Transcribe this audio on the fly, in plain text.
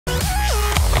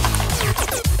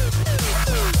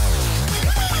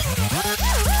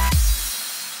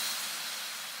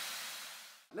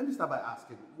by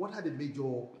asking, what are the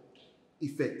major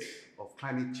effects of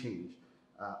climate change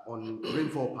on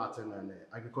rainfall pattern and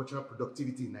agricultural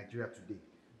productivity in Nigeria today?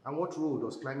 And what role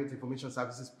does climate information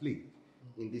services play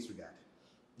in this regard?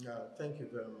 Yeah, thank you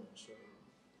very much.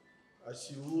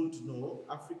 As you would know,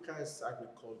 Africa's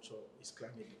agriculture is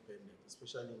climate dependent,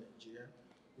 especially in Nigeria.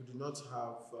 We do not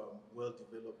have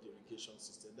well-developed irrigation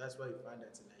system. That's why you find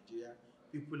that in Nigeria,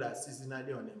 people are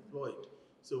seasonally unemployed.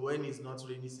 So when it's not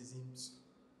rainy season,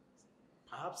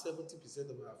 perhaps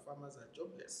 70% of our farmers are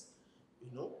jobless.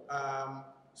 You know,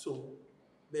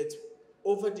 but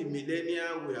over the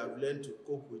millennia, we have learned to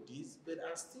cope with this. But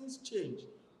as things change,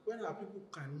 when our people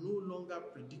can no longer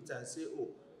predict and say, oh,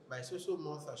 by so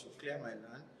month I should clear my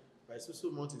land, by so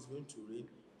month it's going to rain,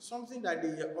 something that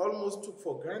they almost took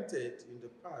for granted in the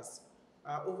past,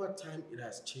 over time it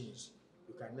has changed.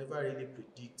 You can never really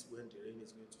predict when the rain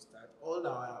is going to start. All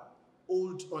our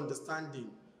old understanding,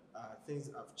 things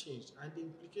have changed. And the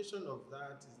implication of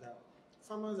that is that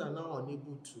farmers are now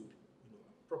unable to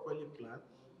properly plan.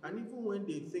 And even when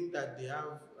they think that they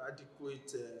have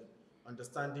adequate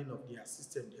understanding of their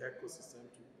system, the ecosystem,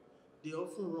 they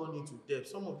often run into debt.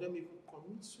 Some of them even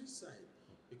commit suicide.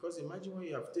 Because imagine when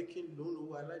you have taken loan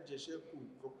over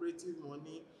cooperative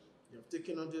money, you have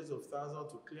taken hundreds of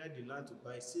thousands to clear the land, to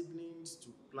buy seedlings, to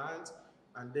plant,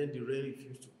 and then the rain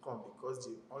refused to come because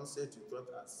the onset you thought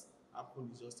has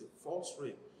happened is just a false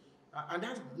rain. And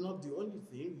that's not the only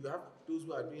thing. You have those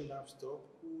who are doing livestock,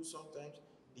 who sometimes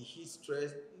the heat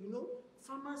stress.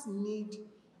 Farmers need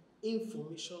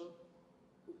information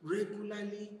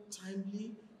regularly,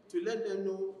 timely, to let them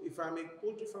know, if I'm a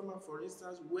poultry farmer, for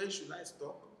instance, when should I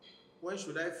stock? When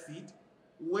should I feed?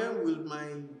 When will my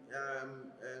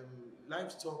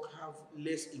livestock have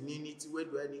less immunity? Where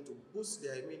do I need to boost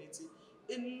their immunity?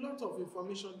 A lot of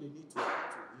information they need to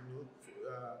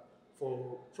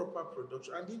for proper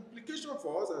production. And the implication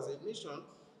for us as a nation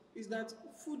is that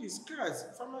food is scarce.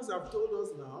 Farmers have told us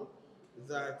now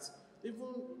that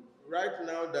even right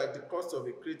now that the cost of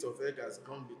a crate of egg has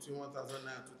gone between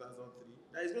 1,009 and 2,003,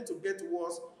 that is going to get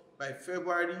worse by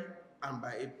February and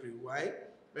by April. Why?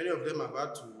 Many of them have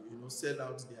had to sell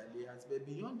out their layers. But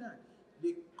beyond that,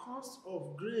 the cost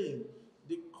of grain,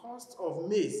 the cost of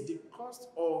maize, the cost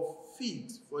of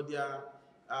feed for their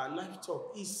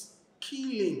livestock is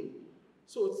killing.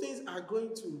 So things are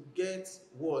going to get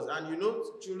worse. And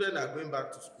children are going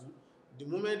back to school. The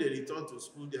moment they return to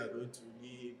school, they are going to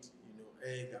need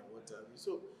egg and water.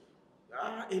 So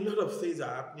a lot of things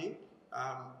are happening.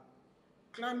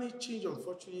 Climate change,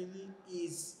 unfortunately,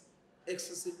 is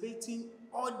exacerbating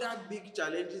other big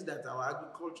challenges that our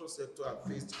agriculture sector have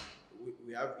faced.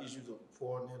 We have issues of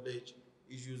poor knowledge,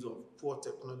 issues of poor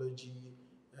technology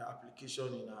application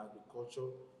in our agriculture.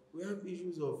 We have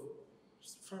issues of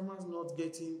farmers not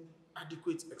getting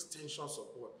adequate extension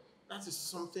support. That is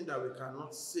something that we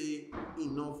cannot say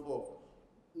enough of.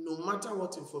 No matter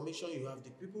what information you have,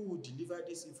 the people who deliver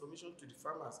this information to the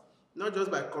farmers, not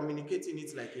just by communicating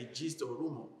it like a gist or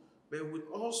rumor, but with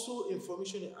also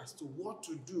information as to what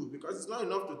to do. Because it's not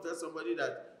enough to tell somebody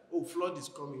that, oh, flood is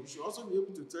coming. You should also be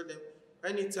able to tell them,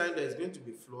 anytime there is going to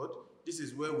be flood, this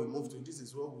is where we move to, this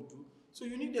is what we do. So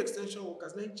you need the extension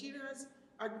workers. Nigeria's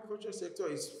agriculture sector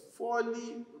is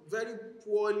very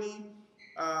poorly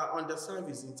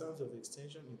underserviced in terms of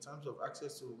extension, in terms of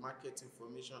access to market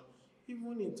information,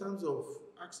 even in terms of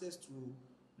access to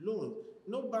loan.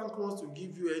 No bank wants to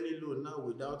give you any loan now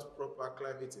without proper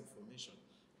climate information.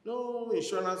 No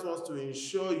insurance wants to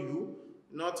insure you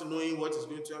not knowing what is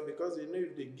going to happen, because they know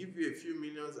if they give you a few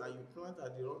millions and you plant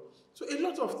at the wrong. So a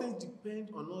lot of things depend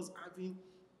on us having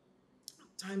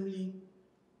timely,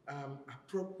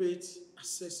 appropriate,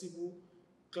 accessible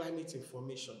climate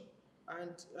information.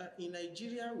 And in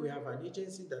Nigeria, we have an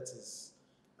agency that is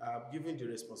given the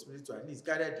responsibility to at least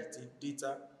gather the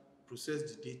data, process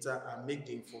the data, and make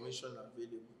the information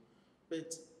available.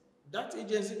 But that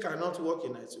agency cannot work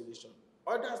in isolation.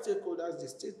 Other stakeholders, the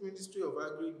State Ministry of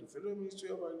Agri, the Federal Ministry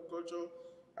of Agriculture,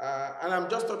 and I'm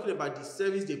just talking about the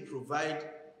service they provide,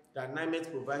 that Laments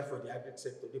provide for the agri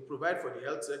sector. They provide for the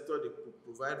health sector, they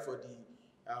provide for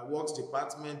the works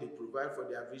department, they provide for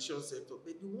the aviation sector.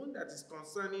 But the one that is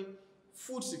concerning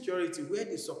food security, where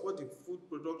they support the food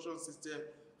production system,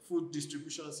 food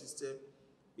distribution system,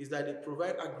 is that they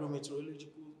provide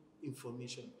agrometeorological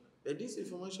information. But this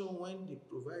information, when they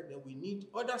provide them, we need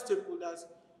other stakeholders,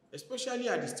 especially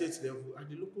at the state level, at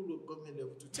the local government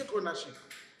level, to take ownership,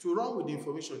 to run with the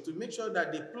information, to make sure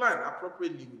that they plan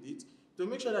appropriately with it, to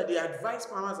make sure that they advise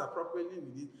farmers appropriately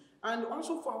with it, and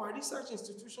also for our research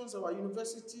institutions, our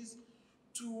universities,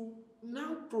 to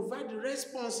now provide the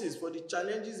responses for the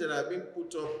challenges that are being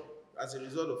put up as a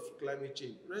result of climate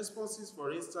change. Responses,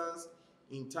 for instance,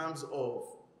 in terms of,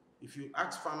 if you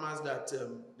ask farmers that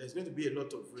there's going to be a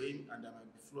lot of rain and there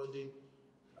might be flooding,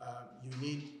 you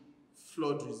need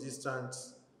flood-resistant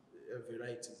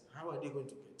varieties. How are they going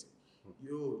to get it?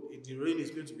 If the rain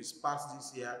is going to be sparse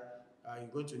this year, you're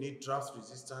going to need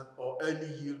drought-resistant or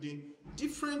early yielding,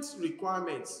 different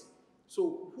requirements.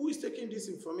 So who is taking this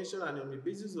information and on the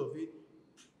basis of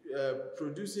it,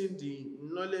 producing the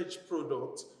knowledge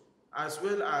product as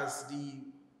well as the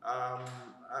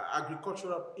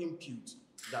agricultural input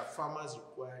that farmers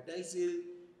require? There is a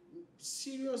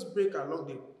serious break along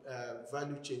the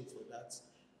value chain for that.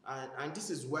 And this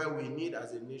is why we need,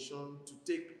 as a nation, to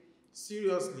take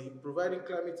seriously providing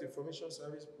climate information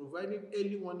service, providing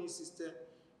early warning system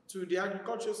to the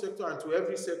agricultural sector and to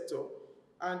every sector,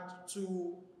 and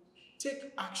to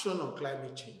take action on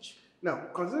climate change. Now,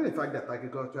 considering the fact that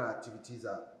agricultural activities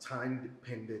are time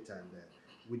dependent and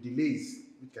with delays,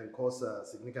 which can cause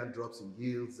significant drops in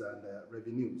yields and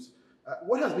revenues,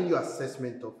 what has been your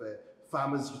assessment of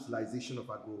farmers' utilization of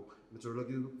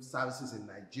agro-meteorological services in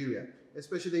Nigeria,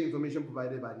 especially the information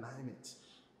provided by Laments?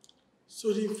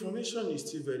 So the information is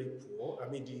still very poor. I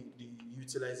mean, the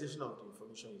utilization of the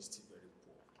information is still very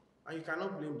poor. And you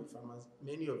cannot blame the farmers.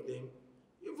 Many of them,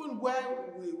 even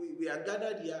while we are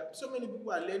gathered here, so many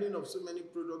people are learning of so many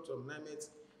products from Laments,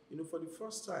 for the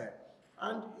first time.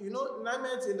 And,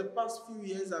 Laments in the past few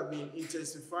years have been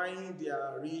intensifying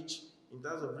their reach in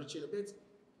terms of reaching, but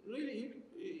really,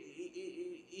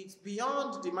 it's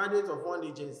beyond the mandate of one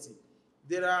agency.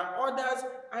 There are others,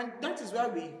 and that is why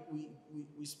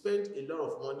we spend a lot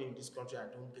of money in this country and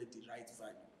don't get the right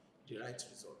value, the right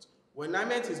result. When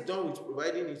Laments is done with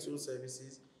providing its own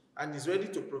services and is ready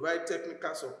to provide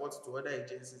technical support to other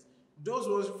agencies, those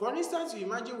ones, for instance, you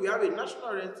imagine we have a national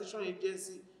orientation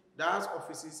agency that has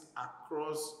offices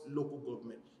across local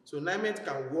government. So Laments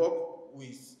can work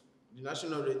with the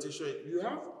national orientation. You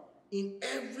have in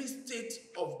every state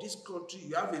of this country,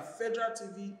 you have a federal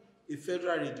TV, a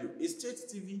federal radio, a state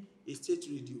TV, a state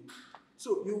radio.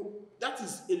 So that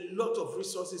is a lot of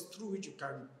resources through which you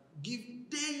can give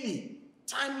daily,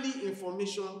 timely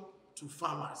information to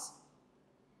farmers.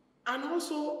 And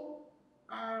also,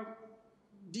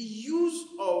 the use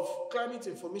of climate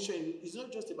information is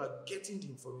not just about getting the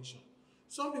information.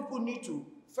 Some people need to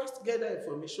first get that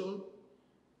information,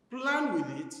 plan with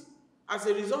it, as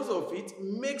a result of it,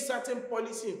 make certain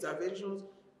policy interventions,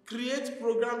 create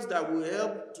programs that will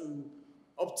help to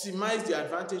optimize the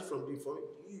advantage from the information.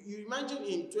 You imagine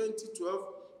in 2012,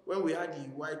 when we had the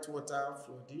whitewater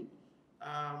flooding,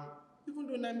 even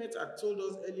though Laments had told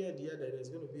us earlier in the year that there's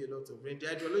going to be a lot of rain, the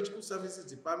Hydrological Services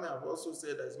Department have also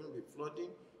said there's going to be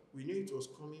flooding. We knew it was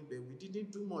coming, but we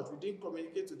didn't do much. We didn't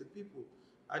communicate to the people.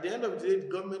 At the end of the day, the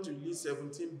government released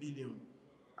 17 billion,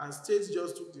 and states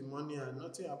just took the money and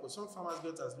nothing happened. Some farmers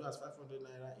got as low as 500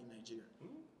 naira in Nigeria.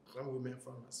 Some women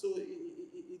farmers. So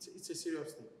it's a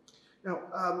serious thing.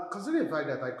 Now, considering the fact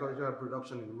that agricultural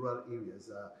production in rural areas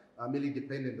are mainly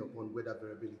dependent upon weather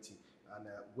variability and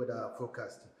weather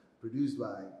forecast produced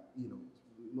by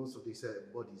most of these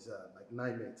bodies like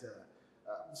Laments,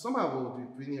 somehow the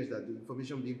opinion is that the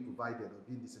information being provided or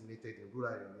being disseminated in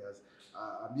rural areas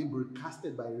are being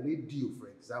broadcasted by radio, for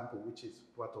example, which is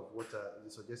part of what the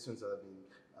suggestions have been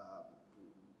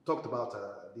talked about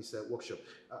this workshop.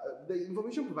 The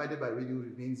information provided by radio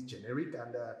remains generic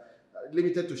and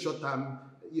limited to short-term,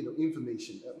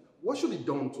 information. What should be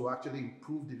done to actually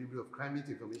improve delivery of climate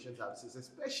information services,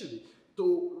 especially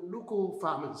to local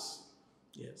farmers?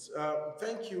 Yes,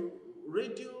 thank you.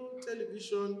 Radio,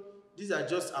 television, these are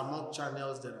just among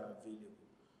channels that are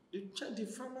available. The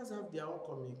farmers have their own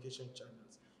communication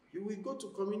channels. You will go to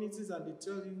communities and they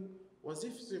tell you, once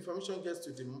this information gets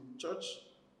to the church,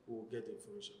 we will get the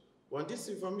information. Once this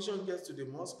information gets to the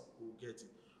mosque, we will get it.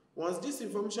 Once this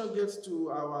information gets to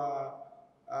our,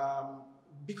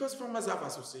 because farmers have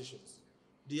associations,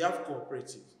 they have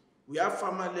cooperatives, we have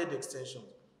farmer-led extensions.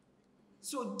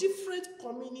 So different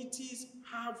communities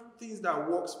have things that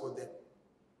works for them.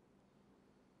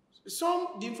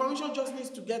 The information just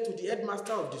needs to get to the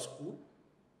headmaster of the school,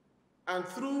 and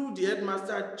through the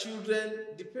headmaster,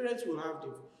 the parents will have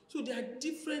them. So there are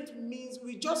different means.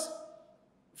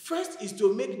 First is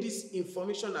to make this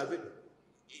information available.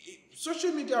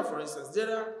 Social media, for instance,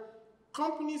 there are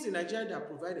companies in Nigeria that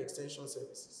provide extension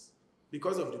services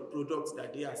because of the products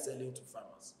that they are selling to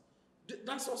farmers.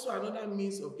 That's also another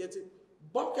means of getting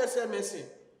bulk SMSing.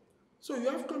 So you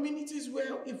have communities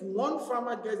where if one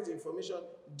farmer gets the information,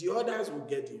 the others will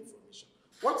get the information.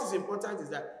 What is important is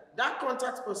that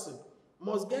contact person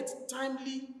must get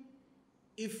timely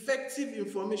effective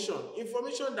information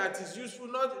that is useful,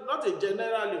 not a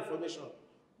general information,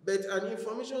 but an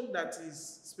information that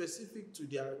is specific to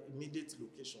their immediate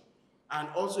location, and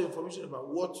also information about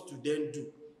what to then do.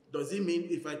 Does it mean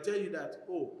if I tell you that,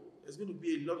 oh, there's going to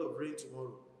be a lot of rain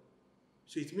tomorrow,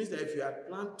 so it means that if you had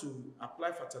planned to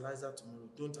apply fertilizer tomorrow,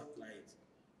 don't apply it,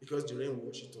 because the rain will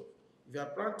wash it off. If you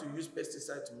had planned to use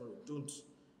pesticide tomorrow, don't,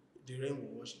 the rain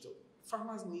will wash it off.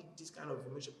 Farmers need this kind of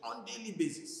information on a daily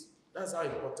basis. That's how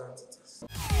important it is.